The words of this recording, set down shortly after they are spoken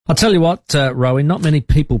I'll tell you what, Rowie, not many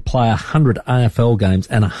people play 100 AFL games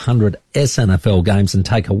and 100 SNFL games and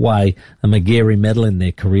take away a Magarey medal in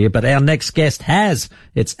their career, but our next guest has.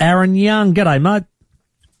 It's Aaron Young. G'day, mate.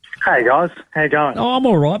 Hey, guys. How you going? Oh, I'm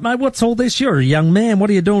all right, mate. What's all this? You're a young man. What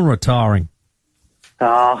are you doing retiring?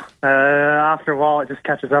 After a while, it just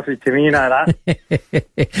catches up with you, you know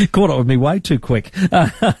that. Caught up with me way too quick.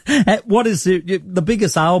 What is the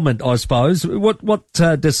biggest ailment, I suppose? What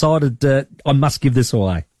decided I must give this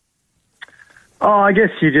away? Oh, I guess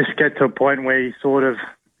you just get to a point where you're sort of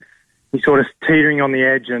teetering on the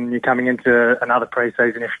edge and you're coming into another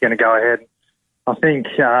pre-season if you're going to go ahead. I think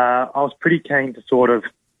I was pretty keen to sort of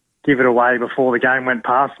give it away before the game went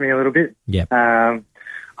past me a little bit. Yep.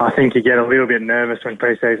 I think you get a little bit nervous when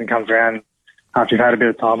pre-season comes around after you've had a bit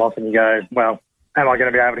of time off and you go, well, am I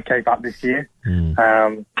going to be able to keep up this year?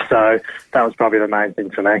 So that was probably the main thing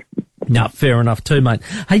for me. No, fair enough too, mate.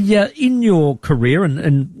 Hey, in your career,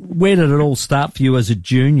 and where did it all start for you as a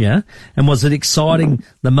junior? And was it exciting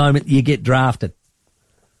the moment you get drafted?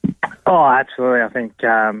 Oh, absolutely. I think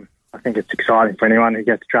it's exciting for anyone who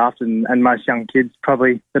gets drafted, and most young kids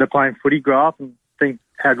probably that are playing footy grow up and think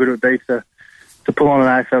how good it would be to pull on an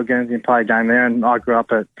AFL Guernsey and play a game there. And I grew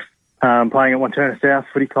up at playing at Wantirna South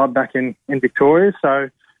Footy Club back in Victoria, so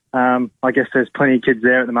I guess there's plenty of kids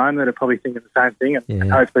there at the moment that are probably thinking the same thing,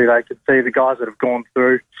 and hopefully they can see the guys that have gone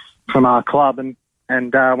through from our club and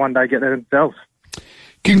one day get there themselves.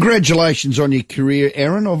 Congratulations on your career,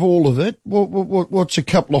 Aaron. Of all of it, what's a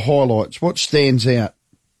couple of highlights? What stands out?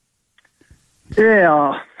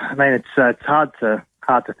 Yeah, I mean it's hard to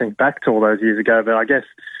think back to all those years ago, but I guess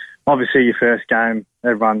obviously your first game,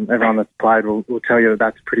 everyone that's played will tell you that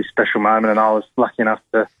that's a pretty special moment, and I was lucky enough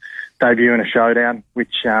to debut in a showdown,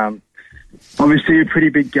 which obviously are pretty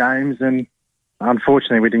big games, and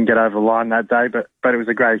unfortunately we didn't get over the line that day, but it was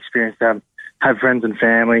a great experience to have friends and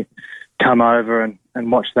family come over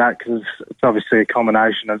and watch that, because it's obviously a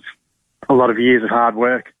combination of a lot of years of hard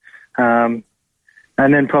work. And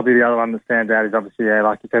then probably the other one that stands out is obviously,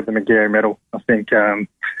 like you said, the Magarey medal. I think it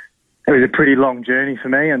was a pretty long journey for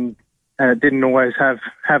me, and it didn't always have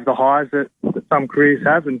the highs that some careers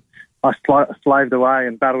have, and I slaved away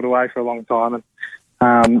and battled away for a long time.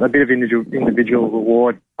 And a bit of individual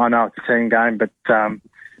reward. I know it's a team game, but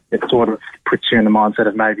it sort of puts you in the mindset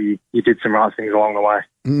of maybe you did some right things along the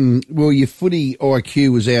way. Well, your footy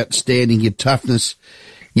IQ was outstanding. Your toughness,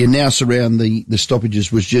 your nous around the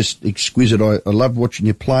stoppages was just exquisite. I love watching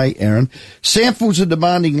you play, Aaron. SANFL's a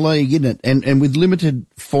demanding league, isn't it? And with limited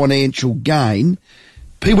financial gain,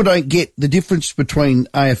 people don't get the difference between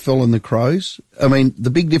AFL and the Crows. I mean,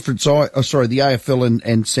 the big difference the AFL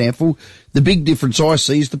and SANFL, the big difference I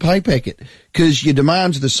see is the pay packet, because your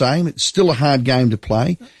demand's the same. It's still a hard game to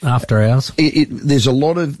play. After hours. There's a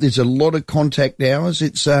lot of contact hours.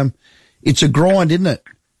 It's a grind, isn't it?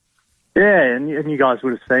 Yeah, and you guys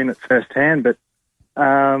would have seen it firsthand, but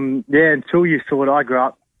until you sort of, I grew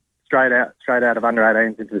up straight out of under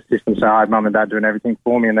 18s into the system, so I had mum and dad doing everything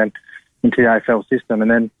for me, and then into the AFL system,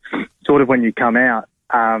 and then sort of when you come out,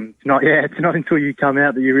 it's not until you come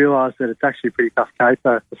out that you realise that it's actually a pretty tough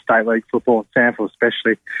caper for state league football, SANFL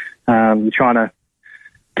especially. You're trying to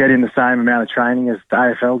get in the same amount of training as the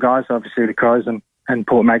AFL guys, obviously the Crows and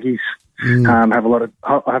Port Maggies have a lot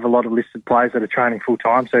of listed players that are training full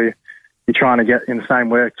time, so you're trying to get in the same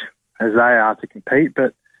work as they are to compete,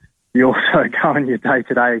 but you also go in your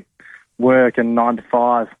day-to-day work and 9 to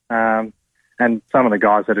 5, and some of the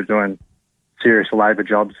guys that are doing serious labour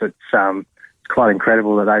jobs, it's quite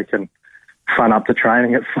incredible that they can fun up to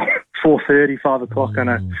training at 4:30, 5 o'clock on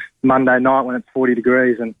a Monday night when it's 40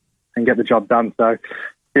 degrees and get the job done. So,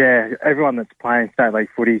 yeah, everyone that's playing state league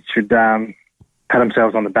footy should pat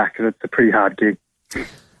themselves on the back, because it's a pretty hard gig.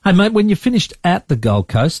 Hey, mate, when you finished at the Gold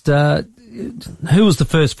Coast, who was the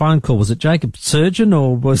first phone call? Was it Jacob Surgeon,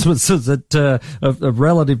 or was it a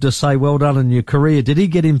relative to say well done in your career? Did he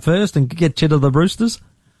get in first and get you to the Roosters?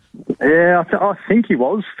 Yeah, I think he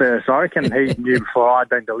was first. I reckon he knew before I'd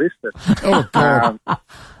been delisted. Oh, God.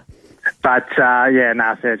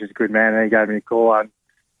 Serge is a good man, and he gave me a call.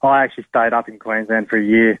 I actually stayed up in Queensland for a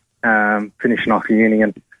year, finishing off uni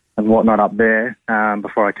and whatnot up there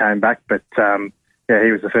before I came back. But,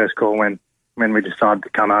 he was the first call when we decided to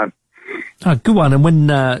come home. Oh, good one. And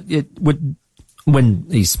when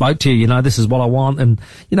he spoke to you, this is what I want. And,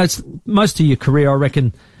 most of your career, I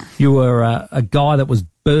reckon you were a guy that was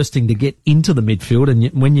bursting to get into the midfield. And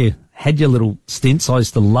when you had your little stints, I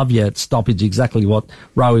used to love you at stoppage, exactly what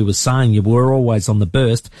Rowie was saying. You were always on the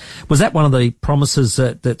burst. Was that one of the promises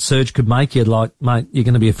that Serge could make you, like, mate, you're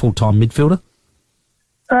going to be a full-time midfielder?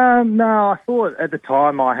 No, I thought at the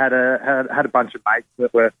time I had a bunch of mates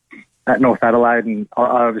that were at North Adelaide, and I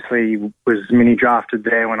obviously was mini drafted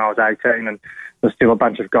there when I was 18, and there's still a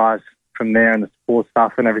bunch of guys from there and the sports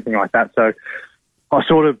stuff and everything like that. So I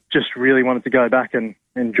sort of just really wanted to go back and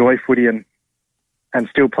enjoy footy and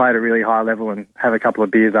still play at a really high level and have a couple of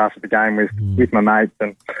beers after the game with my mates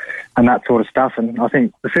and that sort of stuff. And I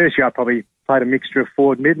think the first year I probably played a mixture of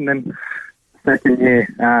forward mid, and then the second year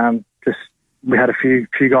we had a few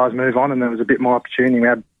guys move on and there was a bit more opportunity. We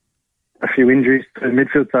had a few injuries to the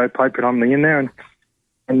midfield, so I played predominantly in there. And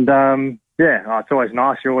it's always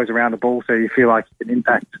nice. You're always around the ball, so you feel like you can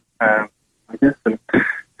impact, I guess, and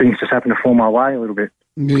things just happen to fall my way a little bit.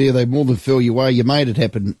 Yeah, they more than fell your way. You made it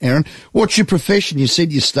happen, Aaron. What's your profession? You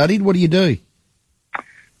said you studied. What do you do?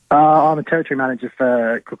 I'm a territory manager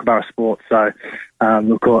for Kookaburra Sports, so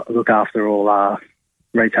look after all our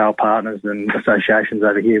retail partners and associations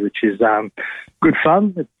over here, which is good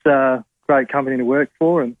fun. It's a great company to work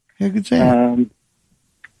for, and yeah, good sound.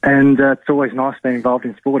 And it's always nice being involved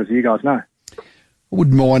in sport, as you guys know. I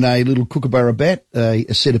wouldn't mind a little Kookaburra bat,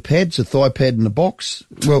 a set of pads, a thigh pad and a box.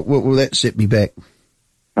 Well, will that set me back?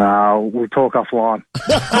 We'll talk offline.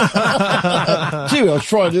 Gee, I was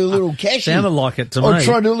trying to do a little cashy. Sounded like it to me. I was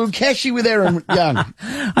trying to do a little cashy with Aaron Young.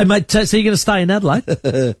 Hey, mate, so you're going to stay in Adelaide?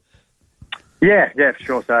 Yeah, for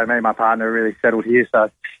sure. So me and my partner are really settled here. So,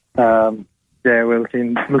 we're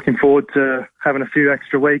looking forward to having a few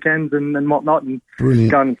extra weekends and whatnot, and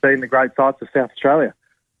Brilliant. going and seeing the great sights of South Australia.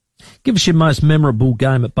 Give us your most memorable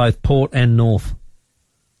game at both Port and North.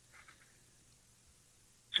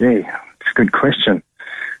 Gee, it's a good question.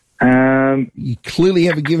 You clearly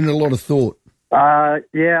haven't given it a lot of thought.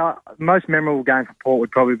 Most memorable game for Port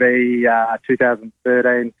would probably be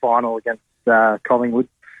 2013 final against Collingwood.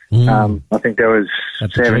 I think there was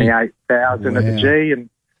 78,000 at the G,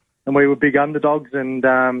 and we were big underdogs, and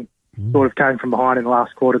sort of came from behind in the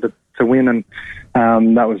last quarter to win, and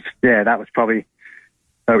that was probably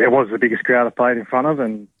it was the biggest crowd I played in front of,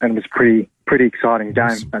 and it was a pretty exciting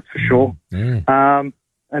game, that's for sure. Yeah.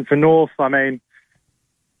 And for North, I mean,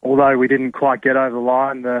 although we didn't quite get over the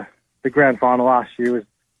line, the grand final last year was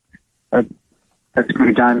as good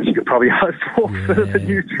a game as you could probably hope for the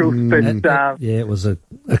neutrals. But it was a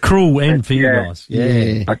cruel end for you guys.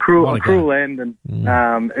 Yeah, a cruel end, and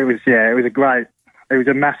it was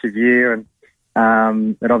a massive year, and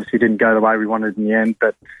it obviously didn't go the way we wanted in the end.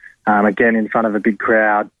 But again, in front of a big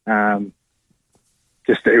crowd, it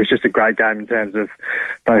was just a great game in terms of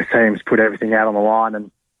both teams put everything out on the line, and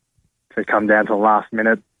to come down to the last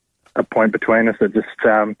minute, a point between us that just,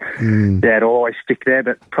 it'll always stick there,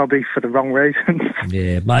 but probably for the wrong reasons.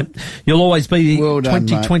 Yeah, mate. You'll always be the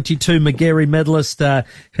 2022 Magarey medalist. Had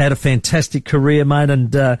a fantastic career, mate,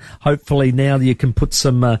 and hopefully now you can put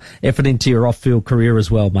some effort into your off-field career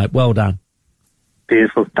as well, mate. Well done.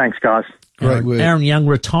 Beautiful. Thanks, guys. Great work. Aaron Young,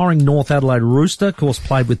 retiring North Adelaide Rooster, of course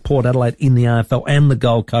played with Port Adelaide in the AFL and the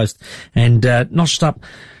Gold Coast, and notched up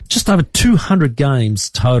just over 200 games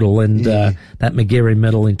total, and that Magarey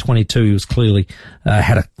medal in 22, he was clearly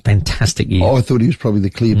had a fantastic year. I thought he was probably the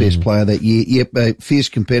clear best player that year. Yep, a fierce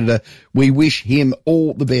competitor. We wish him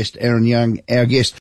all the best, Aaron Young, our guest.